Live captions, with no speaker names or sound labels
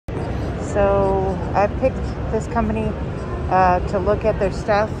So I picked this company to look at their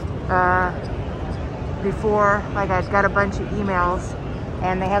stuff before. Like, I got a bunch of emails,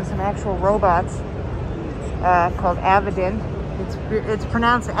 and they have some actual robots called AVAdin. It's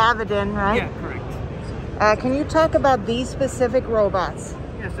pronounced AVAdin, right? Yeah, correct. Can you talk about these specific robots?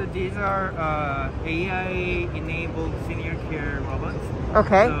 Yeah, so these are AI-enabled senior care robots.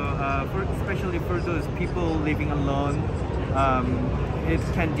 Okay. So, especially for those people living alone, it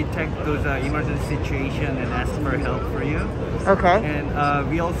can detect those emergency situations and ask for help for you. Okay. And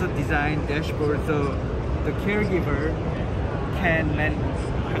we also design dashboards so the caregiver can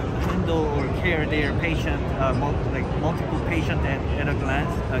handle or care their patient, multiple patients at a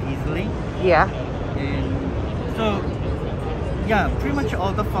glance easily. Yeah. And so, yeah, pretty much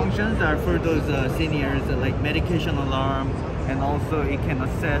all the functions are for those seniors, like medication alarm, and also it can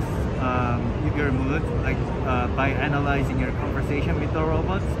assess your mood, like by analyzing your conversation with the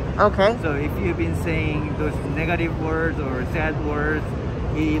robots. Okay. So if you've been saying those negative words or sad words,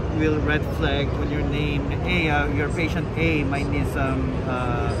 it will red flag on your name. Hey, your patient A might need some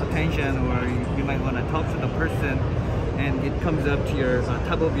attention, or you might want to talk to the person, and it comes up to your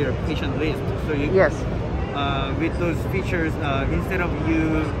top of your patient list. So you, yes. With those features, instead of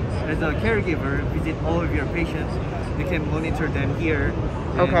you as a caregiver visit all of your patients, you can monitor them here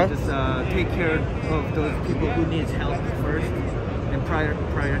and just take care of those people who need help first and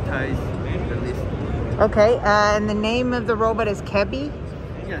prioritize the list. Okay, and the name of the robot is Kebbi?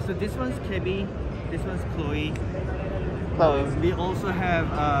 Yeah, so this one's Kebbi, this one's CLOi. We also have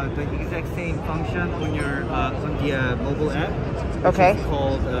the exact same function on your on the mobile app, which is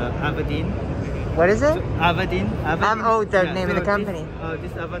called AVAdin. What is it? So, AVAdin. Oh, the name of the company.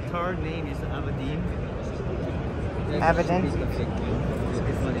 This avatar name is AVAdin. AVAdin. This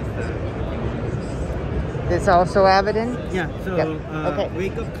one is This also AVAdin? Yeah. So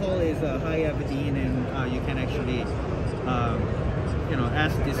wake up call is hi AVAdin, and you can actually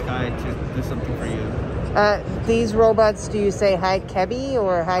ask this guy to do something for you. These robots, do you say hi Kebbi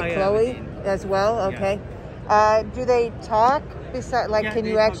or hi CLOi as well? Okay. Yeah. Do they talk? Can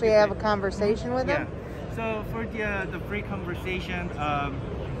you actually have a conversation with them? So for the free conversation,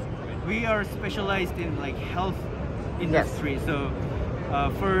 we are specialized in like health industry. Yes. So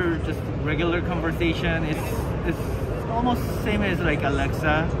for just regular conversation, it's almost same as like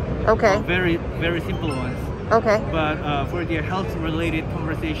Alexa. Okay. Very, very simple ones. Okay. But for the health related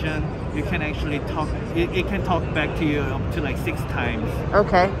conversation, you can actually talk, it can talk back to you up to like 6 times.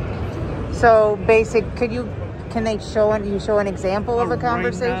 Okay. So can they show an example of a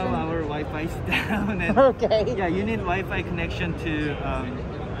conversation? Right now our Wi-Fi's down. And okay. Yeah, you need Wi-Fi connection to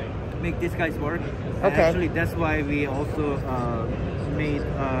make these guys work. Okay. Actually, that's why we also made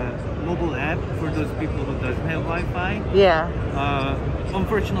a mobile app for those people who doesn't have Wi-Fi. Yeah.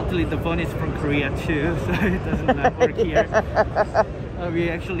 Unfortunately, the phone is from Korea too, so it doesn't work here. We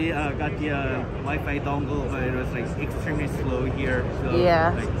actually got the Wi-Fi dongle, but it was like extremely slow here. So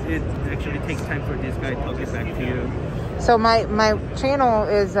yeah. It actually takes time for this guy to talk it back to you. So my channel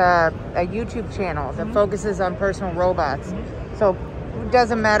is a YouTube channel that focuses on personal robots. So it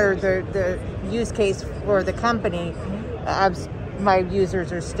doesn't matter the use case for the company. My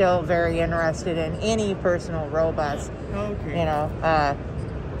users are still very interested in any personal robots. Okay.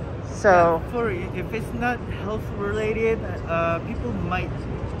 So if it's not health related, people might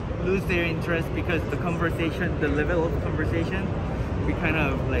lose their interest because the level of conversation, be kind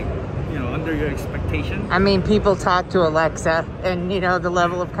of like under your expectation. I mean, people talk to Alexa, and the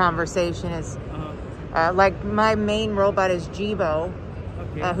level of conversation is like my main robot is Jibo,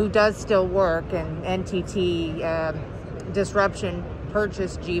 who does still work, and NTT Disruption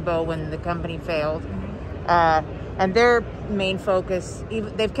purchased Jibo when the company failed. And their main focus,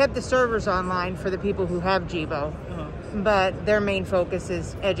 they've kept the servers online for the people who have Jibo, but their main focus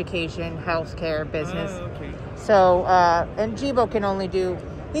is education, healthcare, business. So, and Jibo can only do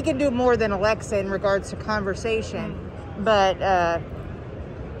more than Alexa in regards to conversation, but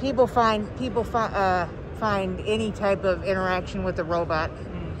people find any type of interaction with the robot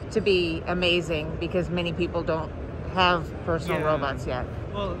to be amazing because many people don't have personal robots yet.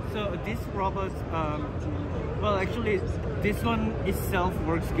 Well, so these robots, well, actually, this one itself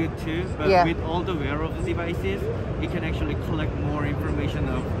works good too, but with all the wearable devices, it can actually collect more information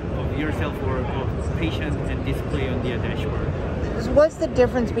of yourself or of patient and display on the dashboard. What's the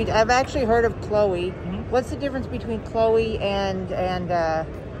difference between? I've actually heard of CLOi. What's the difference between CLOi and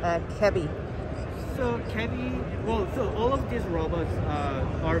Kebbi? So Kebbi, well, so all of these robots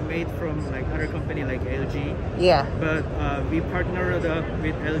are made from like other company like LG. Yeah. But we partnered up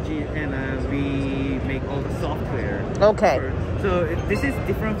with LG and we make all the software. Okay. So this is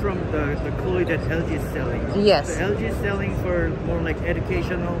different from the CLOi that LG is selling. Yes. So LG is selling for more like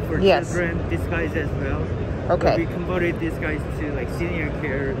educational for Yes. children. These guys as well. Okay. But we converted these guys to like senior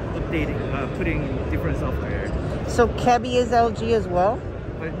care, updating, putting different software. So Kebbi is LG as well?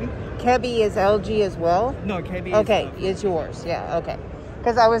 Pardon me? Kebbi is LG as well? No, Kebbi okay, is yours. Yeah, okay.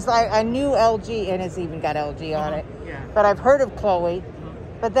 Because I knew LG, and it's even got LG on it. Yeah. But I've heard of CLOi.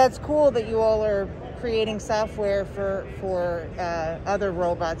 But that's cool that you all are creating software for other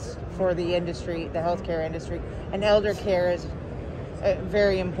robots for the industry, the healthcare industry. And elder care is a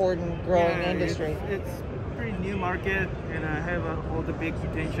very important growing industry. It's pretty new market, and I have all the big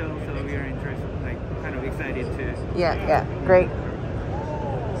potential, so we are interested, like kind of excited to. Yeah, great.